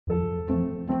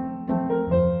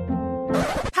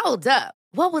Hold up.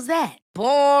 What was that?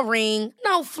 Boring.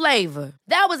 No flavor.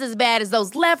 That was as bad as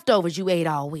those leftovers you ate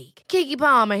all week. Keke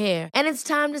Palmer here, and it's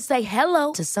time to say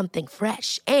hello to something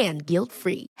fresh and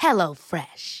guilt-free. Hello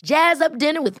Fresh. Jazz up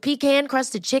dinner with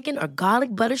pecan-crusted chicken or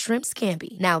garlic butter shrimp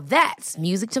scampi. Now that's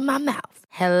music to my mouth.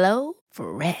 Hello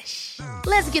Fresh.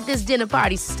 Let's get this dinner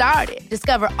party started.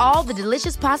 Discover all the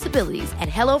delicious possibilities at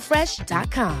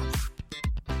hellofresh.com.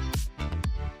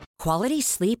 Quality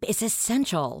sleep is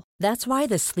essential. That's why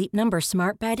the Sleep Number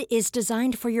Smart Bed is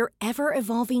designed for your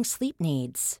ever-evolving sleep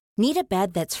needs. Need a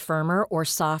bed that's firmer or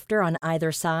softer on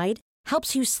either side?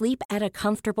 Helps you sleep at a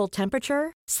comfortable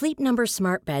temperature? Sleep Number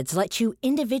Smart Beds let you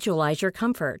individualize your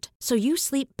comfort, so you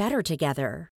sleep better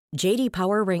together. J.D.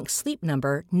 Power ranks Sleep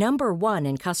Number number 1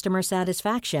 in customer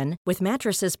satisfaction with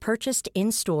mattresses purchased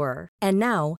in-store. And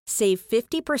now, save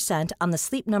 50% on the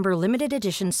Sleep Number Limited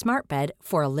Edition Smart Bed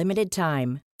for a limited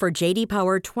time. For J.D.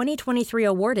 Power 2023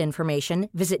 award information,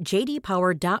 visit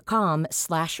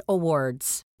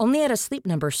jdpower.com/awards. Only at a Sleep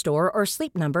Number store or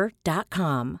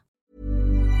sleepnumber.com.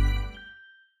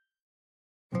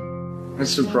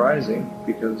 It's surprising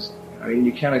because,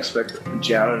 you can't expect a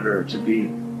janitor to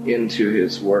be into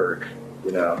his work,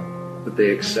 but they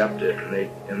accept it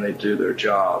and they do their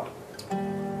job.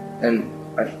 And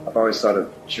I've always thought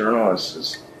of journalists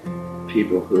as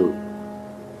people who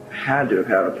had to have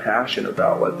had a passion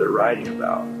about what they're writing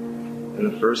about in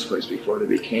the first place before they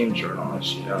became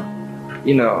journalists,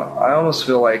 I almost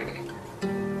feel like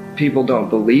people don't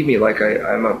believe me, like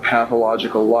I'm a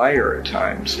pathological liar at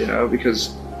times,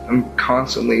 because I'm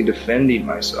constantly defending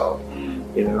myself,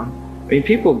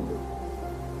 people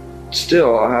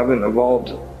still haven't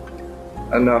evolved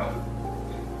enough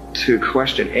to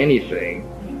question anything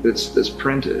that's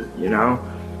printed,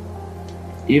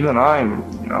 Even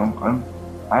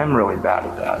I'm really bad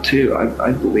at that too.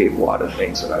 I believe a lot of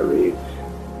things that I read.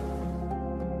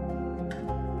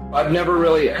 I've never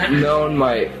really known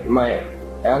my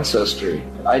ancestry.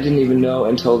 I didn't even know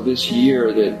until this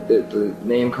year that the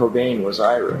name Cobain was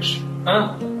Irish.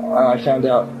 Huh? I found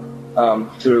out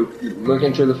through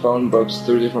looking through the phone books,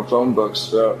 through different phone books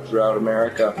throughout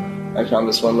America. I found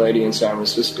this one lady in San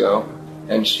Francisco,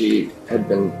 and she had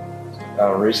been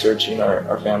researching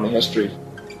our family history.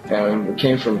 And we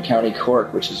came from County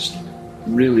Cork, which is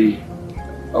really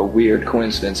a weird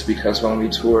coincidence because when we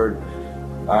toured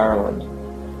Ireland,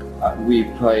 we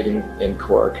played in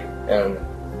Cork, and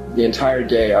the entire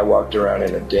day I walked around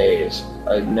in a daze.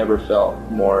 I'd never felt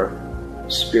more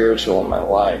spiritual in my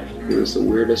life. It was the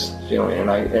weirdest feeling, and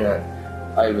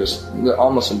I was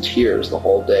almost in tears the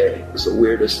whole day. It was the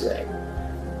weirdest thing.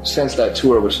 Since that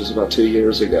tour, which was about 2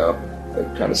 years ago, I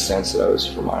kind of sensed that I was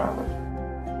from Ireland.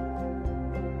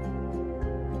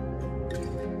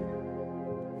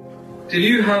 Did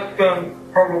you have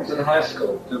problems in high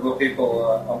school? Were people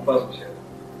unpleasant to you?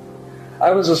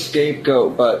 I was a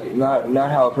scapegoat, but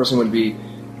not how a person would be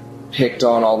picked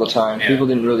on all the time. Yeah. People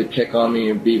didn't really pick on me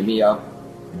and beat me up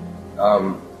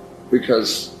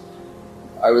because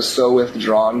I was so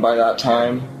withdrawn by that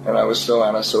time, and I was so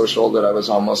antisocial that I was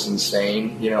almost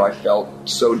insane. I felt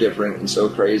so different and so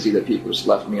crazy that people just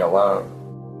left me alone.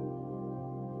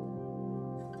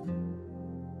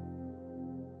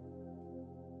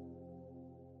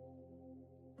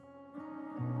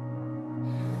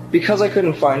 Because I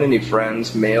couldn't find any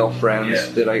friends, male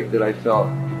friends, that I felt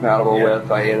compatible with,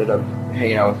 I ended up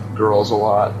hanging out with girls a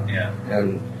lot. Yeah.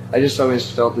 And I just always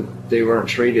felt that they weren't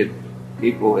treated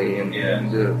equally, and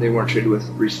they weren't treated with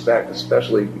respect,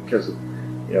 especially because of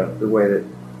the way that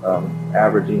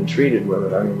Aberdeen treated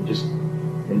women. Just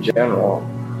in general,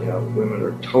 women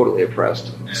are totally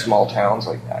oppressed in small towns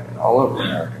like that and all over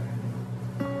America.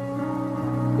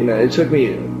 It took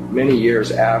me many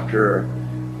years after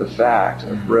the fact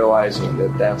of realizing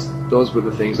that those were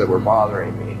the things that were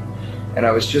bothering me, and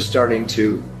I was just starting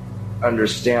to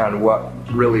understand what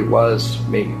really was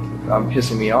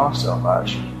pissing me off so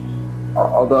much.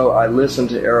 Although I listened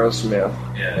to Aerosmith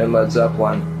and Led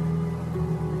Zeppelin,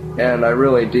 and I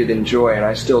really did enjoy, and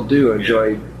I still do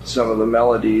enjoy some of the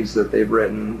melodies that they've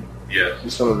written,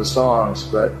 some of the songs,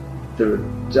 but they're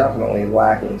definitely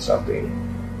lacking something.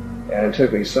 And it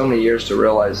took me so many years to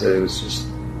realize that it was just,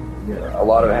 a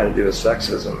lot of it had to do with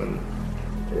sexism,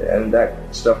 and that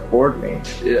stuff bored me.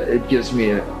 It gives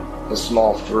me a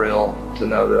small thrill to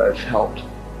know that I've helped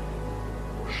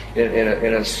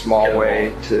in a small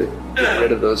way to get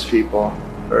rid of those people,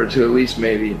 or to at least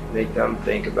maybe make them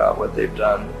think about what they've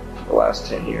done for the last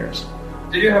 10 years.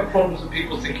 Did you have problems with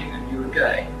people thinking that you were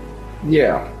gay?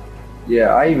 Yeah,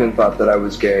 I even thought that I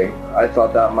was gay. I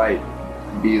thought that might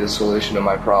be the solution to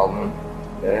my problem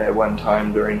at one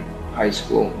time during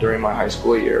my high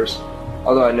school years.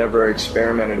 although I never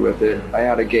experimented with it. I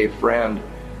had a gay friend,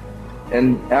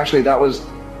 and actually that was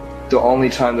the only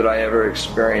time that I ever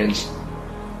experienced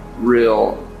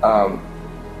real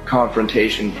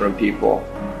confrontation from people,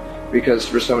 because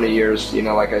for so many years, you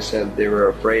know, like I said, they were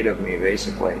afraid of me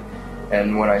basically.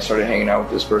 And when I started hanging out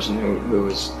with this person who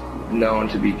was known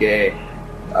to be gay,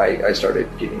 I started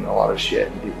getting a lot of shit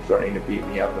and people threatening to beat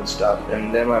me up and stuff.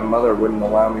 And then my mother wouldn't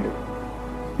allow me to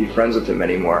be friends with him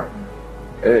anymore.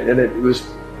 And it was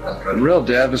real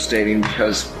devastating,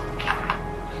 because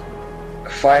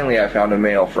finally I found a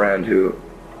male friend who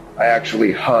I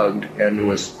actually hugged and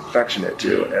was affectionate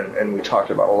to, and we talked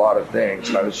about a lot of things.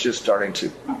 And I was just starting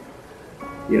to,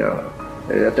 you know,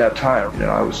 at that time, you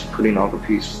know, I was putting all the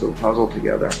pieces of the puzzle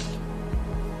together,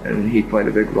 and he played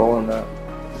a big role in that.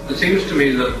 It seems to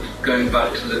me that, going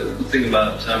back to the thing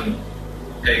about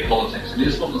gay politics, it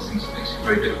is one of the things that makes you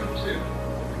very different to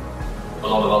a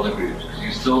lot of other groups, because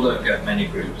you still don't get many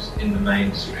groups in the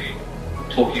mainstream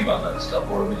talking about that stuff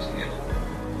or admitting it.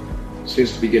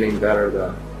 Seems to be getting better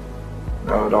though.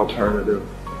 Now that alternative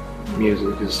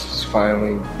music is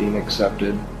finally being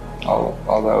accepted,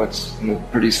 although it's in a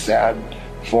pretty sad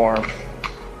form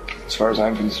as far as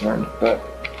I'm concerned. But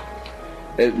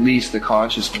at least the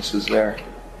consciousness is there,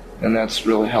 and that's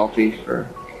really healthy for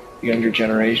the younger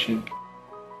generation.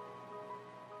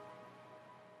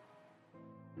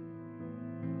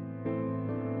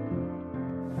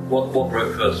 What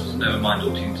broke first? Was it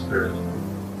Nevermind or Teen Spirit?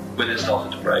 When it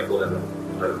started to break, whatever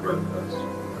broke first?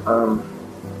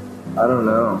 I don't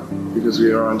know, because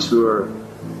we were on tour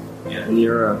in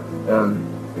Europe,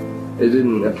 and it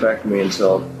didn't affect me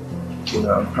until, you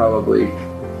know, probably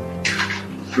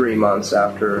 3 months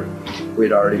after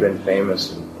we'd already been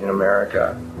famous in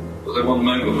America. Was there one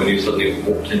moment when you suddenly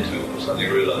walked into it or suddenly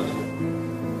realised?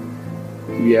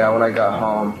 Yeah, when I got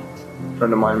home, a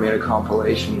friend of mine made a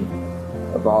compilation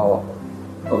of all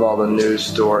the news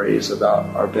stories about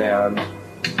our band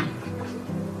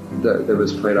that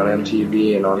was played on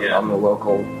MTV and on the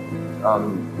local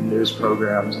news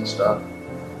programs and stuff.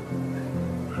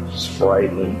 It was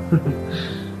frightening.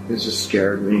 It just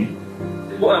scared me.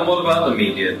 Well, and what about the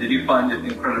media? Did you find it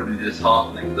incredibly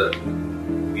disheartening that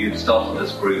you'd started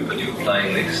this group and you were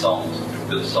playing these songs,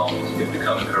 good songs, and you'd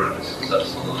become incredibly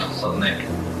successful, and suddenly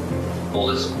all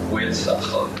this weird stuff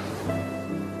started?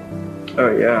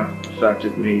 Oh yeah, it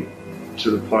affected me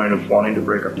to the point of wanting to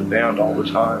break up the band all the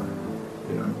time.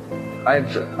 You know,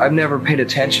 I've never paid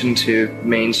attention to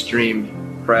mainstream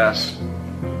press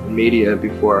and media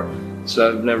before, so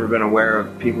I've never been aware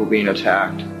of people being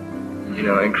attacked, you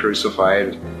know, and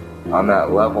crucified on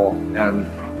that level. And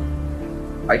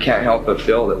I can't help but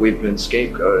feel that we've been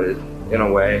scapegoated in a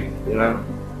way, you know.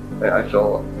 I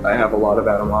feel I have a lot of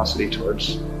animosity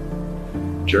towards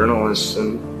journalists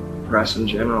and press in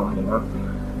general, you know.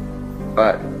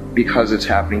 But because it's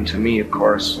happening to me, of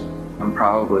course, I'm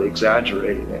probably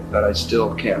exaggerating it, but I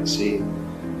still can't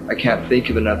think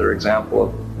of another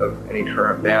example of any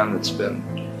current band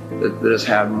that has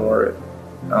had more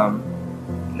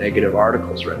negative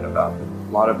articles written about it.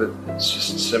 A lot of it's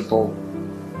just simple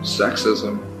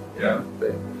sexism. Yeah.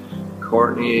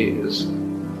 Courtney is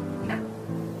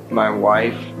my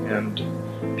wife, and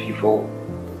people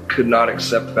could not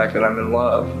accept the fact that I'm in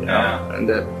love, you know, and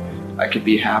that I could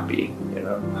be happy, you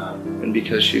know. And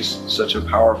because she's such a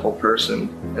powerful person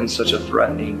and such a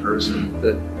threatening person,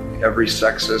 that every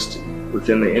sexist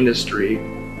within the industry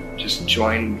just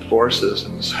joined forces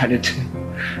and decided to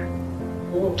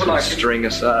string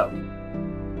us up.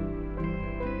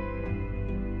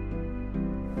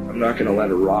 I'm not going to let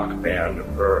a rock band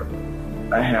or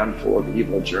a handful of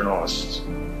evil journalists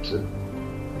to,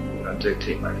 you know,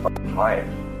 dictate my fucking life.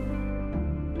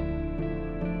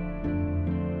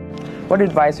 What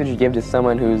advice would you give to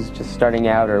someone who's just starting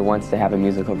out or wants to have a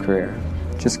musical career?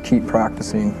 Just keep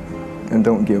practicing and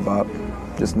don't give up.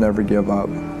 Just never give up.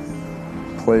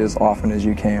 Play as often as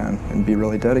you can and be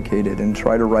really dedicated and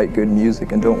try to write good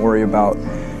music, and don't worry about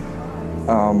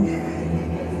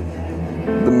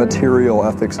the material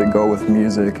ethics that go with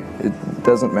music. It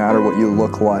doesn't matter what you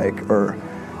look like or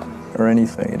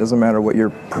anything. It doesn't matter what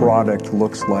your product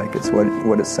looks like. It's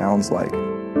what it sounds like.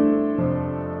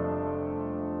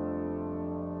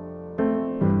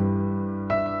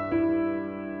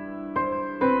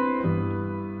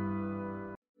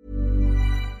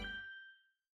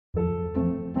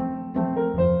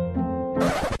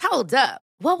 Hold up.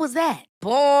 What was that?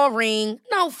 Boring.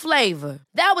 No flavor.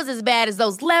 That was as bad as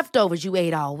those leftovers you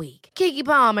ate all week. Keke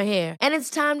Palmer here, and it's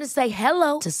time to say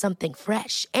hello to something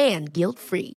fresh and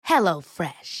guilt-free. Hello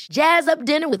Fresh. Jazz up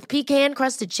dinner with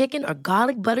pecan-crusted chicken or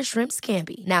garlic butter shrimp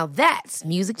scampi. Now that's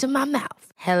music to my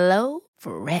mouth. Hello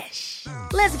Fresh.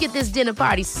 Let's get this dinner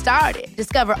party started.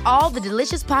 Discover all the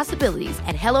delicious possibilities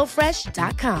at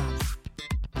hellofresh.com.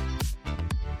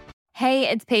 Hey,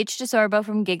 it's Paige DeSorbo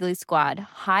from Giggly Squad.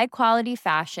 High quality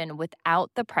fashion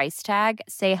without the price tag.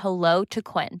 Say hello to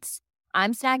Quince.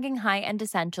 I'm snagging high-end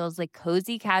essentials like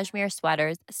cozy cashmere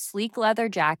sweaters, sleek leather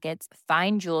jackets,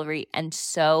 fine jewelry, and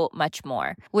so much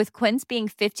more. With Quince being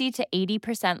 50 to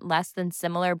 80% less than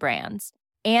similar brands.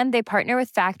 And they partner with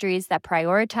factories that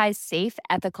prioritize safe,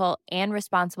 ethical, and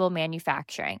responsible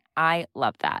manufacturing. I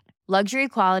love that. Luxury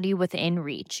quality within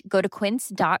reach. Go to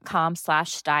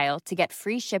quince.com/style to get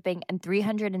free shipping and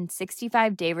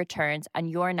 365-day returns on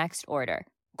your next order.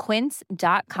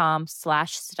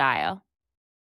 Quince.com/style.